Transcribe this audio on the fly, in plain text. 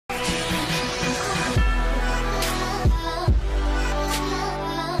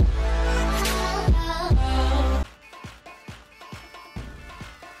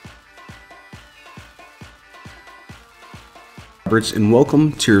And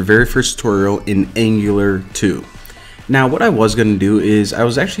welcome to your very first tutorial in Angular 2. Now what I was going to do is I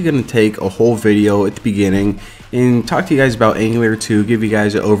was actually going to take a whole video at the beginning and talk to you guys about Angular 2, give you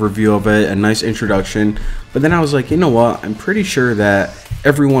guys an overview of it, a nice introduction, but then I was like, you know what, I'm pretty sure that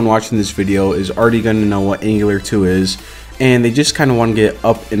everyone watching this video is already going to know what Angular 2 is, and they just kind of want to get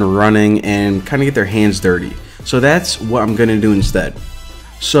up and running and kind of get their hands dirty. So that's what I'm going to do instead.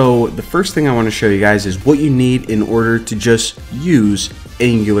 So the first thing I want to show you guys is what you need in order to just use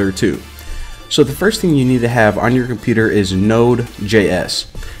Angular 2. So the first thing you need to have on your computer is Node.js.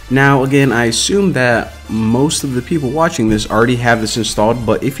 Now again, I assume that most of the people watching this already have this installed,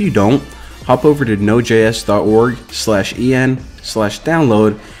 but if you don't, hop over to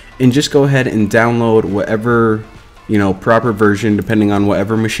nodejs.org/en/download and just go ahead and download whatever, proper version depending on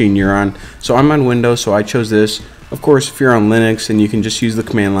whatever machine you're on. So I'm on Windows, so I chose this. Of course, if you're on Linux, then you can just use the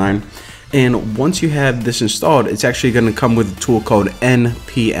command line. And once you have this installed, it's actually going to come with a tool called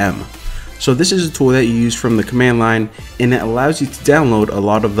npm. So this is a tool that you use from the command line, and it allows you to download a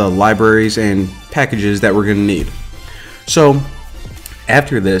lot of the libraries and packages that we're going to need. So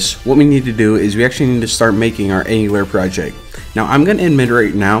after this, what we need to do is we actually need to start making our Angular project. Now I'm going to admit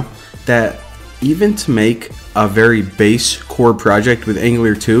right now that even to make a very base core project with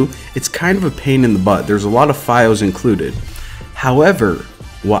Angular 2, it's kind of a pain in the butt. There's a lot of files included. However,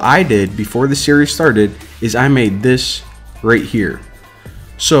 what I did before the series started is I made this right here.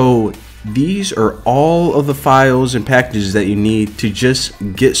 So these are all of the files and packages that you need to just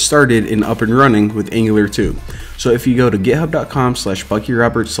get started and up and running with Angular 2. So if you go to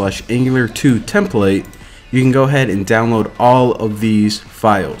github.com/buckyrobert/angular2template, you can go ahead and download all of these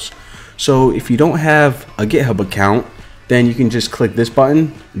files. So if you don't have a GitHub account, then you can just click this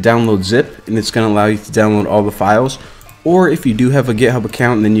button, download zip, and it's going to allow you to download all the files. Or if you do have a GitHub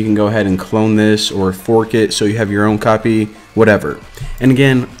account, then you can go ahead and clone this or fork it so you have your own copy, whatever. And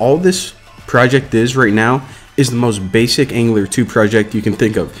again, all this project is right now is the most basic Angular 2 project you can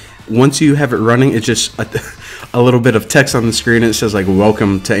think of. Once you have it running, it's just a little bit of text on the screen and it says like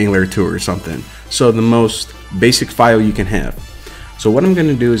welcome to Angular 2 or something. So the most basic file you can have. So what I'm going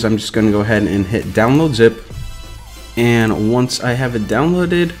to do is I'm just going to go ahead and hit download zip, and once I have it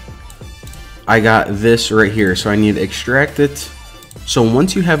downloaded, I got this right here. So I need to extract it. So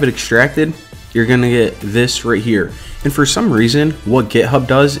once you have it extracted, you're going to get this right here. And for some reason, what GitHub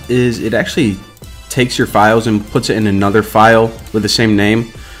does is it actually takes your files and puts it in another file with the same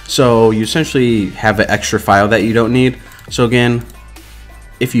name. So you essentially have an extra file that you don't need. So again,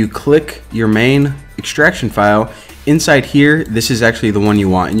 if you click your main extraction file, inside here, this is actually the one you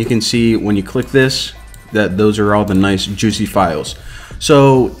want. And you can see when you click this, that those are all the nice juicy files.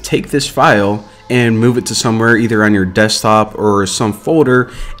 So take this file and move it to somewhere, either on your desktop or some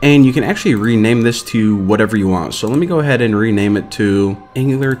folder, and you can actually rename this to whatever you want. So let me go ahead and rename it to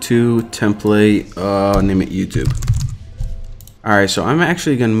Angular 2 template, name it YouTube. Alright, so I'm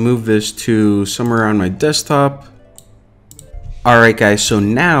actually going to move this to somewhere on my desktop. Alright guys, so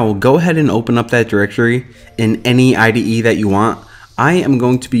now go ahead and open up that directory in any IDE that you want. I am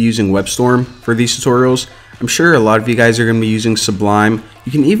going to be using WebStorm for these tutorials. I'm sure a lot of you guys are going to be using Sublime.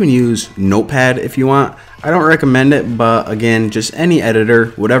 You can even use Notepad if you want. I don't recommend it, but again, just any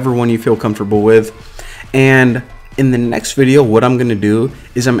editor, whatever one you feel comfortable with. And in the next video, what I'm going to do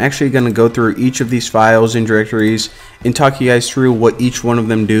is I'm actually going to go through each of these files and directories and talk you guys through what each one of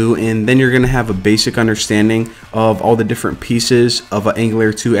them do, and then you're going to have a basic understanding of all the different pieces of an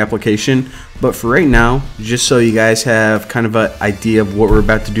Angular 2 application. But for right now, just so you guys have kind of an idea of what we're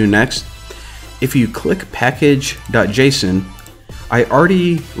about to do next, if you click package.json, I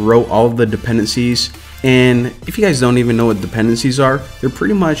already wrote all of the dependencies. And if you guys don't even know what dependencies are, they're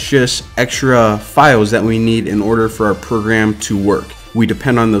pretty much just extra files that we need in order for our program to work. We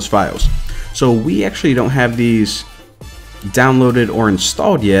depend on those files. So we actually don't have these downloaded or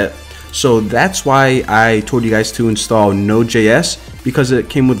installed yet. So that's why I told you guys to install Node.js, because it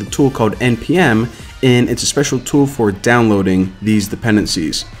came with a tool called npm, and it's a special tool for downloading these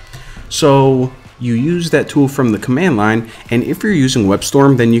dependencies. So you use that tool from the command line, and if you're using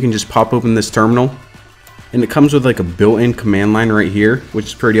WebStorm, then you can just pop open this terminal. And it comes with like a built-in command line right here, which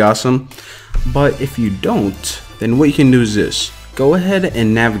is pretty awesome. But if you don't, then what you can do is this. Go ahead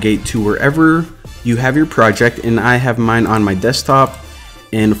and navigate to wherever you have your project, and I have mine on my desktop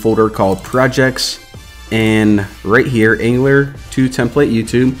in a folder called projects, and right here, Angular 2 template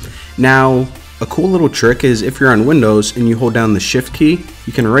YouTube. Now, a cool little trick is if you're on Windows and you hold down the shift key,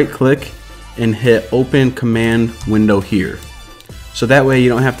 you can right click and hit open command window here. So that way you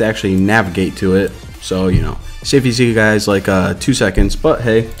don't have to actually navigate to it. So, saves you guys like 2 seconds, but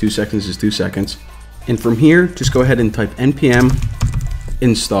hey, 2 seconds is 2 seconds. And from here, just go ahead and type npm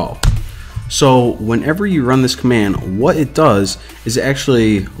install. So whenever you run this command, what it does is it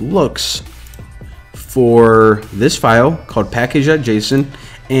actually looks for this file called package.json,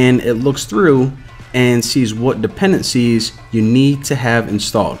 and it looks through and sees what dependencies you need to have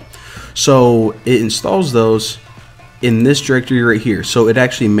installed. So it installs those in this directory right here. So it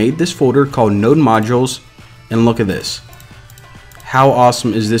actually made this folder called node modules, and look at this. How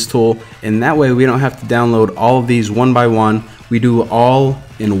awesome is this tool? And that way we don't have to download all of these one by one. We do all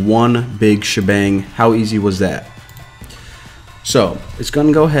in one big shebang. How easy was that? So it's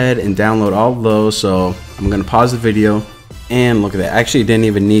gonna go ahead and download all of those. So I'm gonna pause the video, and look at that. Actually didn't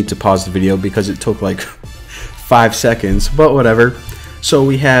even need to pause the video because it took like 5 seconds, but whatever. So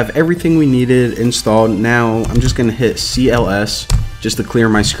we have everything we needed installed. Now I'm just gonna hit CLS just to clear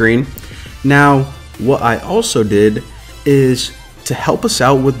my screen. Now what I also did is to help us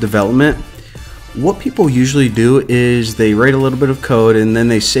out with development. What people usually do is they write a little bit of code and then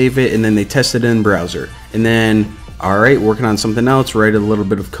they save it and then they test it in browser, and then alright, working on something else, write a little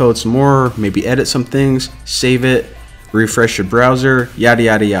bit of code some more, maybe edit some things, save it, refresh your browser, yada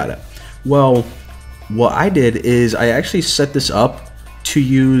yada yada. Well, what I did is I actually set this up to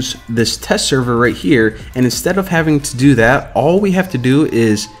use this test server right here, and instead of having to do that, all we have to do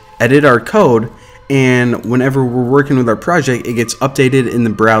is edit our code, and whenever we're working with our project, it gets updated in the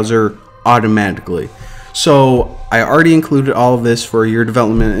browser automatically. So I already included all of this for your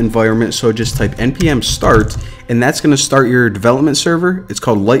development environment, so just type npm start, and that's going to start your development server. It's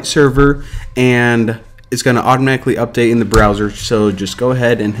called light server, and it's going to automatically update in the browser. So just go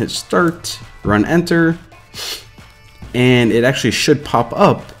ahead and hit start, run enter, and it actually should pop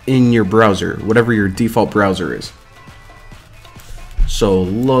up in your browser, whatever your default browser is. So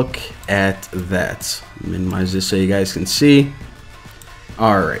look at that. Minimize this so you guys can see.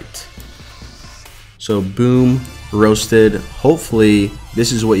 Alright, so boom, roasted. Hopefully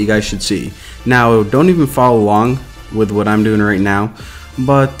this is what you guys should see. Now don't even follow along with what I'm doing right now,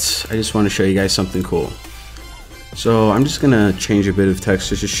 but I just want to show you guys something cool. So I'm just gonna change a bit of text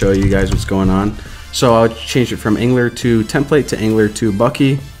just to show you guys what's going on. So I'll change it from Angular 2 template to Angular 2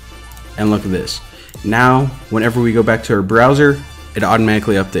 Bucky, and look at this. Now whenever we go back to our browser, it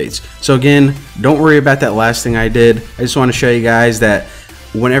automatically updates. So again, don't worry about that last thing I did. I just want to show you guys that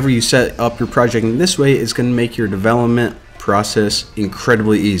whenever you set up your project in this way, it's going to make your development process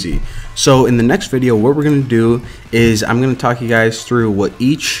incredibly easy. So in the next video, what we're going to do is I'm going to talk you guys through what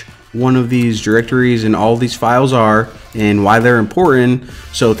each one of these directories and all these files are and why they're important.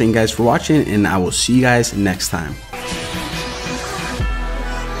 So thank you guys for watching, and I will see you guys next time.